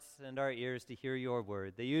and our ears to hear your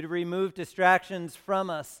word, that you'd remove distractions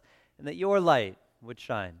from us, and that your light would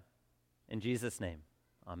shine. In Jesus' name,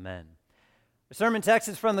 amen. The sermon text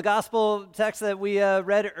is from the gospel text that we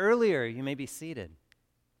read earlier. You may be seated.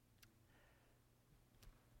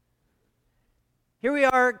 Here we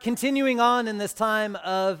are continuing on in this time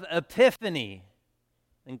of Epiphany,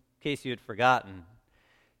 in case you had forgotten.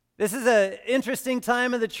 This is an interesting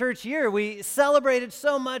time of the church year. We celebrated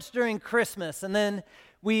so much during Christmas, and then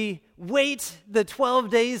we wait the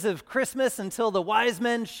 12 days of Christmas until the wise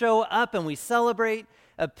men show up, and we celebrate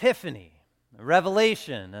Epiphany, a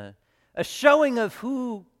revelation, a showing of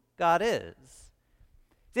who God is.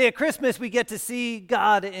 See, at Christmas, we get to see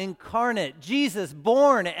God incarnate, Jesus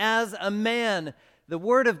born as a man, the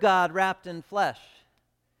Word of God wrapped in flesh.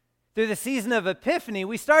 Through the season of Epiphany,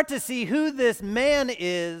 we start to see who this man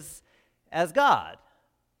is as God.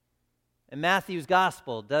 And Matthew's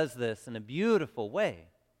gospel does this in a beautiful way.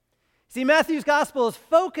 See, Matthew's gospel is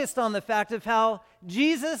focused on the fact of how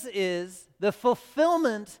Jesus is the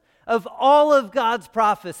fulfillment of all of God's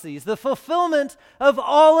prophecies, the fulfillment of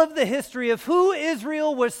all of the history of who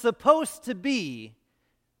Israel was supposed to be,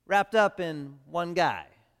 wrapped up in one guy.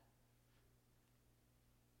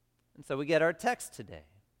 And so we get our text today.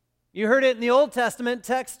 You heard it in the Old Testament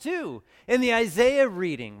text too, in the Isaiah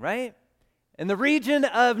reading, right? In the region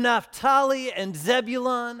of Naphtali and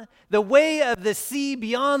Zebulun, the way of the sea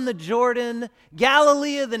beyond the Jordan,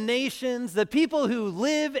 Galilee of the nations, the people who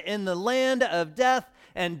live in the land of death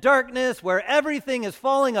and darkness, where everything is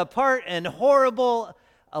falling apart and horrible,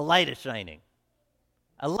 a light is shining.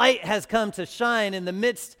 A light has come to shine in the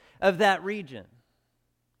midst of that region.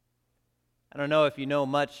 I don't know if you know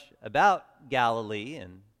much about Galilee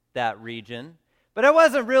and that region, but it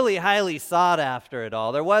wasn't really highly sought after at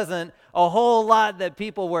all. There wasn't a whole lot that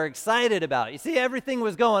people were excited about. You see, everything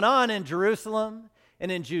was going on in Jerusalem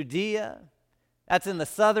and in Judea. That's in the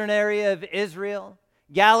southern area of Israel.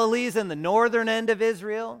 Galilee's in the northern end of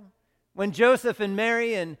Israel. When Joseph and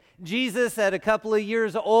Mary and Jesus, at a couple of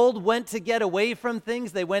years old, went to get away from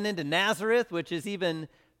things, they went into Nazareth, which is even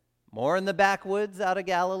more in the backwoods out of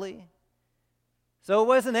Galilee. So it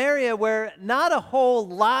was an area where not a whole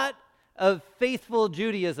lot of faithful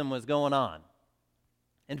Judaism was going on.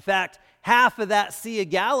 In fact, half of that Sea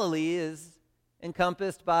of Galilee is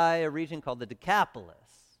encompassed by a region called the Decapolis.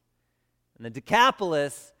 And the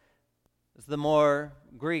Decapolis is the more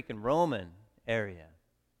Greek and Roman area,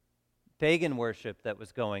 pagan worship that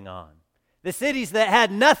was going on. The cities that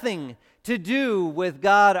had nothing to do with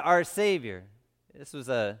God our Savior. This was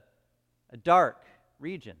a dark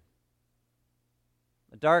region.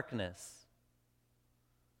 A darkness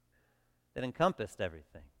that encompassed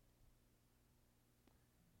everything.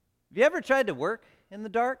 Have you ever tried to work in the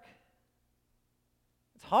dark?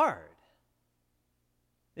 It's hard.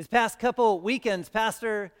 These past couple weekends,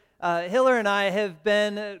 Pastor Hiller and I have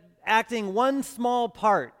been acting one small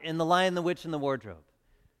part in The Lion, the Witch, and the Wardrobe.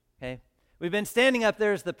 Okay? We've been standing up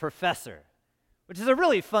there as the professor, which is a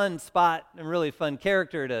really fun spot and really fun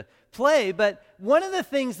character to play. But one of the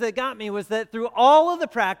things that got me was that through all of the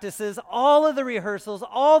practices, all of the rehearsals,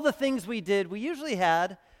 all the things we did, we usually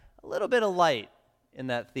had a little bit of light in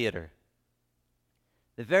that theater.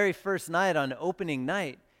 The very first night, on opening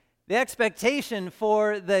night, the expectation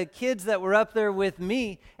for the kids that were up there with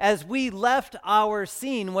me as we left our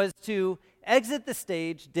scene was to exit the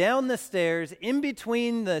stage, down the stairs, in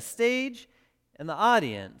between the stage and the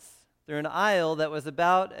audience, through an aisle that was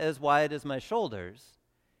about as wide as my shoulders,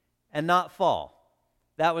 and not fall.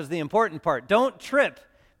 That was the important part. Don't trip.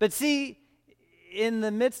 But see, in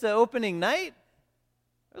the midst of opening night,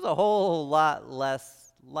 there was a whole lot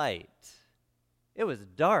less light. It was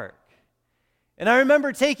dark. And I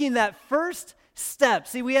remember taking that first step.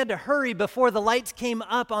 See, we had to hurry before the lights came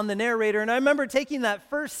up on the narrator, and I remember taking that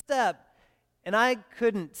first step, and I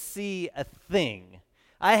couldn't see a thing.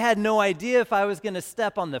 I had no idea if I was going to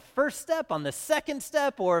step on the first step, on the second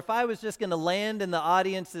step, or if I was just going to land in the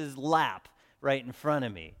audience's lap right in front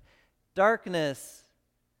of me. Darkness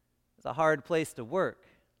is a hard place to work.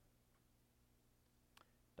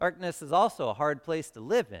 Darkness is also a hard place to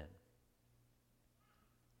live in.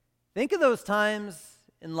 Think of those times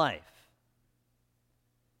in life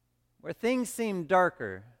where things seem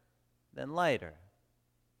darker than lighter.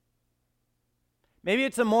 Maybe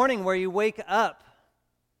it's a morning where you wake up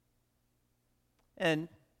and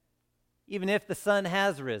even if the sun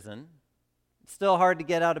has risen, it's still hard to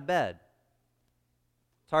get out of bed.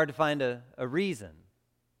 It's hard to find a reason.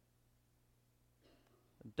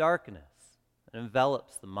 Darkness that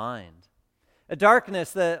envelops the mind. a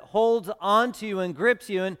darkness that holds onto you and grips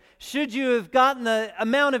you. And should you have gotten the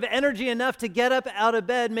amount of energy enough to get up out of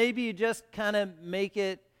bed, maybe you just kind of make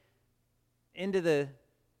it into the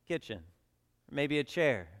kitchen, maybe a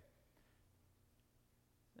chair.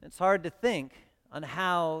 It's hard to think on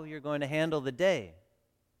how you're going to handle the day.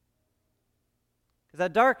 Because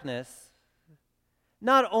that darkness,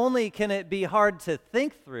 not only can it be hard to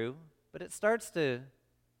think through, but it starts to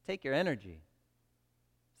take your energy.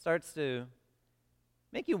 It starts to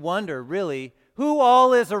make you wonder, really, who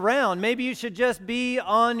all is around. Maybe you should just be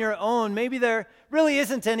on your own. Maybe there really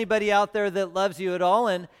isn't anybody out there that loves you at all.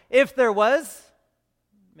 And if there was,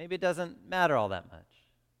 maybe it doesn't matter all that much.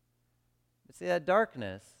 But see, that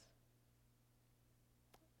darkness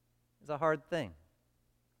is a hard thing.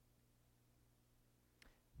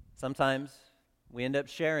 Sometimes we end up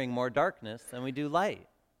sharing more darkness than we do light.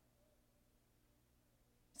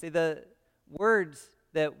 See, the words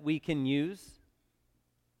that we can use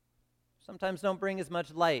sometimes don't bring as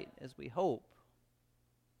much light as we hope.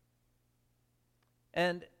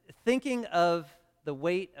 And thinking of the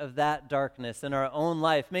weight of that darkness in our own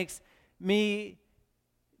life makes me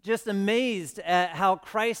just amazed at how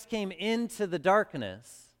Christ came into the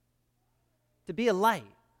darkness to be a light.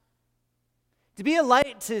 To be a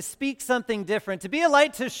light to speak something different, to be a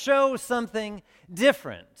light to show something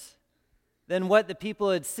different than what the people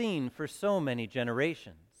had seen for so many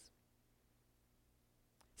generations.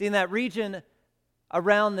 See, in that region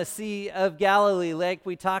around the Sea of Galilee, like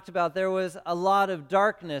we talked about, there was a lot of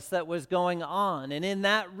darkness that was going on. And in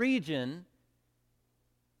that region,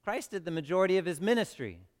 Christ did the majority of his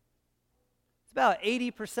ministry. It's about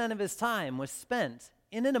 80% of his time was spent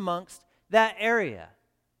in and amongst that area.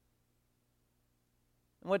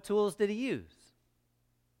 And what tools did he use?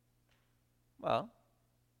 Well,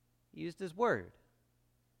 he used his word.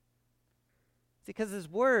 See, because his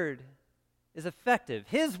word is effective.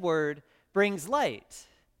 His word brings light.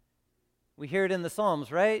 We hear it in the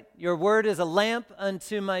Psalms, right? Your word is a lamp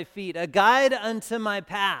unto my feet, a guide unto my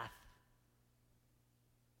path.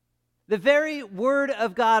 The very word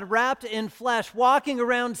of God wrapped in flesh, walking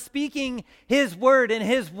around speaking his word, and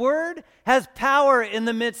his word has power in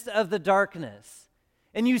the midst of the darkness.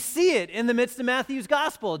 And you see it in the midst of Matthew's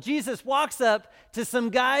gospel. Jesus walks up to some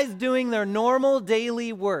guys doing their normal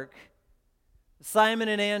daily work, Simon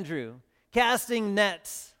and Andrew, casting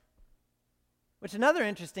nets. Which another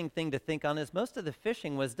interesting thing to think on is most of the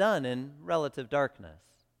fishing was done in relative darkness.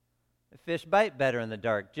 The fish bite better in the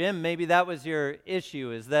dark. Jim, maybe that was your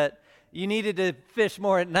issue, is that you needed to fish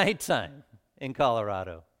more at nighttime in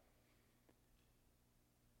Colorado.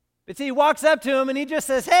 But see, he walks up to him and he just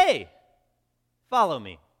says, "Hey, follow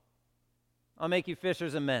me. I'll make you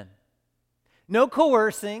fishers of men." No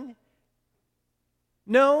coercing,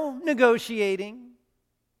 no negotiating.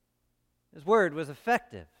 His word was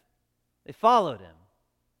effective. They followed him.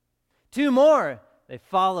 Two more, they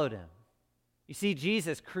followed him. You see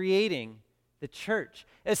Jesus creating the church,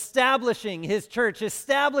 establishing his church,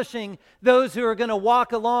 establishing those who are going to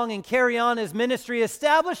walk along and carry on his ministry,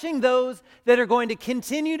 establishing those that are going to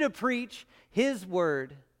continue to preach his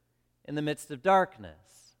word in the midst of darkness.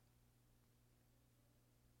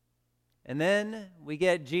 And then we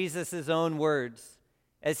get Jesus' own words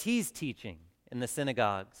as he's teaching in the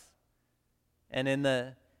synagogues and in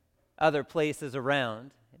the other places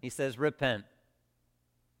around. He says, "Repent,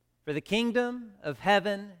 for the kingdom of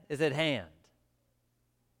heaven is at hand."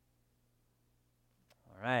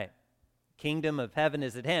 All right, kingdom of heaven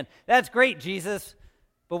is at hand. That's great, Jesus,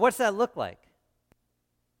 but what's that look like?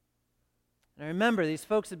 And remember, these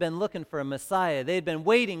folks had been looking for a Messiah. They'd been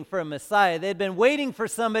waiting for a Messiah. They'd been waiting for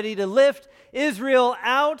somebody to lift Israel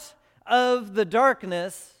out of the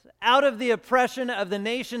darkness, out of the oppression of the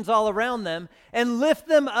nations all around them, and lift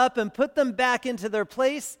them up and put them back into their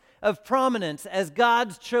place of prominence as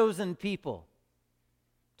God's chosen people.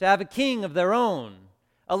 To have a king of their own,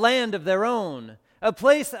 a land of their own, a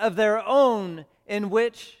place of their own in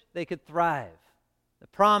which they could thrive. The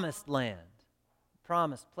promised land, the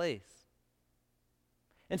promised place.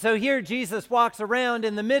 And so here Jesus walks around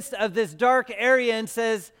in the midst of this dark area and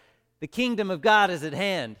says, the kingdom of God is at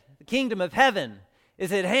hand. The kingdom of heaven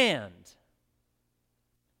is at hand.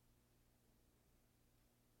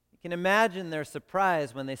 You can imagine their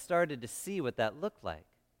surprise when they started to see what that looked like.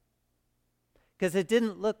 Because it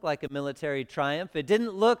didn't look like a military triumph. It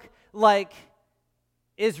didn't look like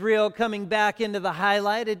Israel coming back into the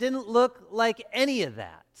highlight. It didn't look like any of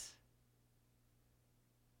that.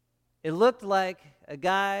 It looked like a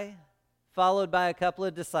guy followed by a couple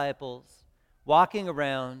of disciples walking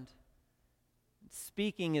around,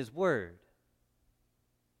 speaking his word,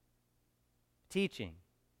 teaching.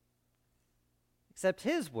 Except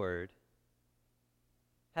his word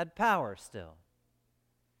had power still.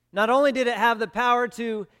 Not only did it have the power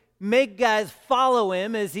to make guys follow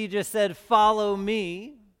him, as he just said, "Follow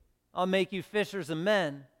me, I'll make you fishers of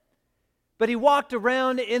men," but he walked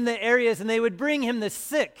around in the areas and they would bring him the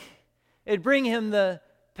sick. They'd bring him the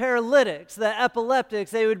paralytics, the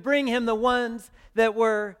epileptics. They would bring him the ones that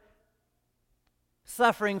were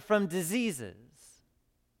suffering from diseases,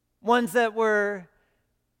 ones that were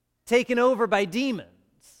taken over by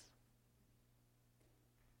demons.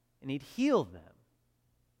 And he'd heal them.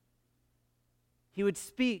 He would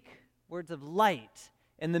speak words of light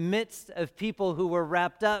in the midst of people who were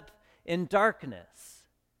wrapped up in darkness.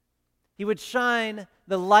 He would shine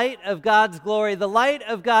the light of God's glory, the light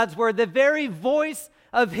of God's word, the very voice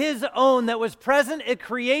of his own that was present at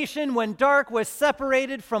creation when dark was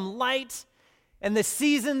separated from light and the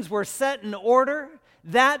seasons were set in order.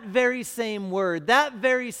 That very same word, that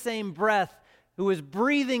very same breath who was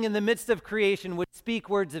breathing in the midst of creation would speak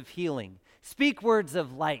words of healing, speak words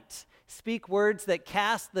of light, speak words that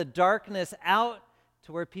cast the darkness out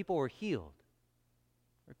to where people were healed,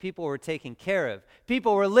 where people were taken care of.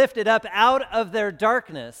 People were lifted up out of their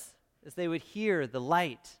darkness as they would hear the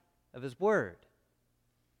light of his word.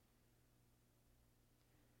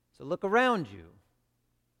 So look around you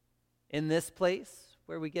in this place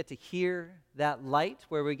where we get to hear that light,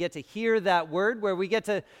 where we get to hear that word, where we get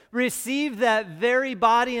to receive that very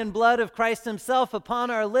body and blood of Christ himself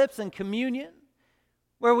upon our lips in communion,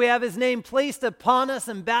 where we have his name placed upon us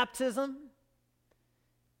in baptism.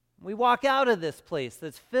 We walk out of this place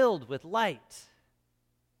that's filled with light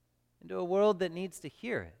into a world that needs to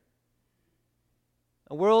hear it.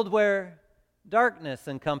 A world where darkness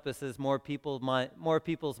encompasses more people's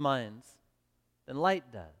minds than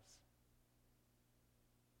light does.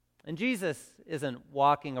 And Jesus isn't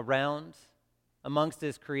walking around amongst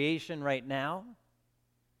his creation right now,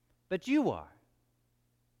 but you are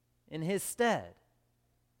in his stead.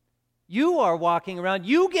 You are walking around.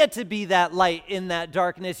 You get to be that light in that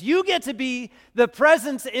darkness. You get to be the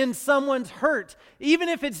presence in someone's hurt, even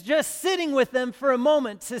if it's just sitting with them for a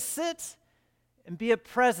moment, to sit and be a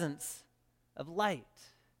presence of light,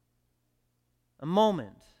 a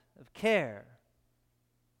moment of care.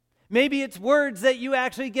 Maybe it's words that you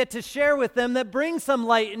actually get to share with them that bring some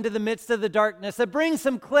light into the midst of the darkness, that bring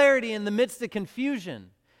some clarity in the midst of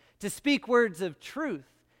confusion, to speak words of truth.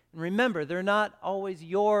 And remember, they're not always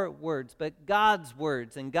your words, but God's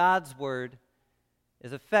words, and God's word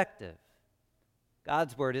is effective.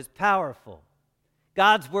 God's word is powerful.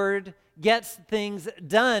 God's word gets things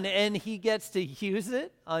done, and he gets to use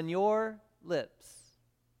it on your lips.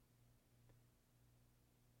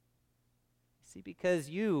 See, because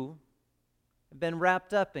you have been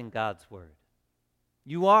wrapped up in God's word.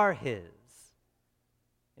 You are his.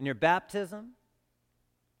 In your baptism,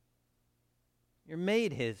 you're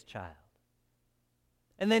made his child.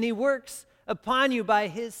 And then he works upon you by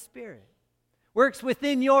his Spirit. Works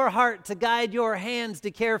within your heart to guide your hands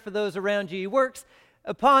to care for those around you. He works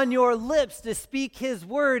upon your lips to speak his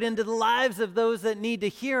word into the lives of those that need to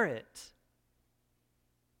hear it.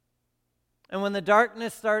 And when the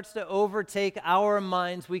darkness starts to overtake our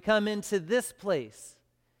minds, we come into this place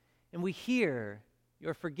and we hear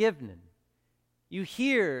your forgiveness. You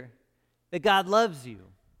hear that God loves you.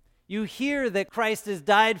 You hear that Christ has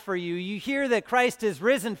died for you. You hear that Christ has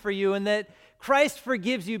risen for you and that Christ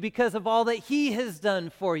forgives you because of all that he has done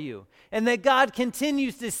for you. And that God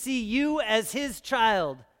continues to see you as his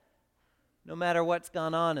child no matter what's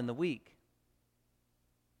gone on in the week.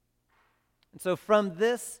 And so from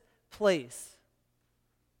this place,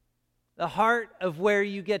 the heart of where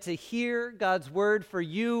you get to hear God's word for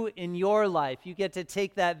you in your life, you get to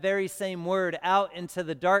take that very same word out into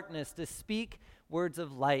the darkness to speak words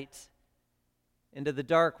of light into the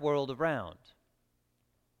dark world around.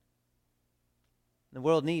 The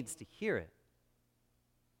world needs to hear it.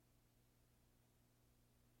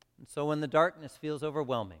 And so when the darkness feels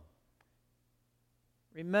overwhelming,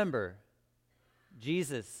 remember,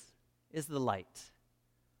 Jesus is the light.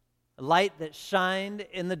 A light that shined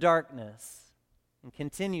in the darkness and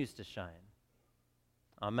continues to shine.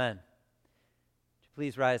 Amen. Would you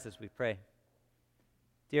please rise as we pray?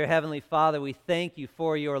 Dear Heavenly Father, we thank you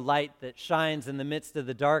for your light that shines in the midst of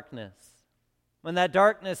the darkness. When that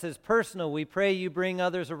darkness is personal, we pray you bring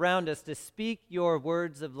others around us to speak your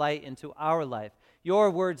words of light into our life, your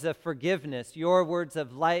words of forgiveness, your words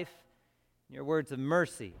of life, your words of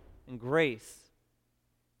mercy and grace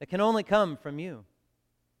that can only come from you.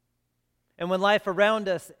 And when life around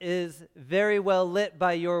us is very well lit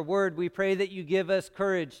by your word, we pray that you give us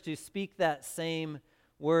courage to speak that same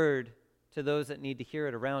word to those that need to hear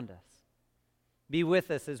it around us. Be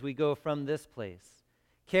with us as we go from this place.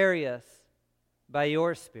 Carry us by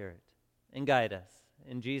your Spirit and guide us.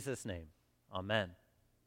 In Jesus' name, amen.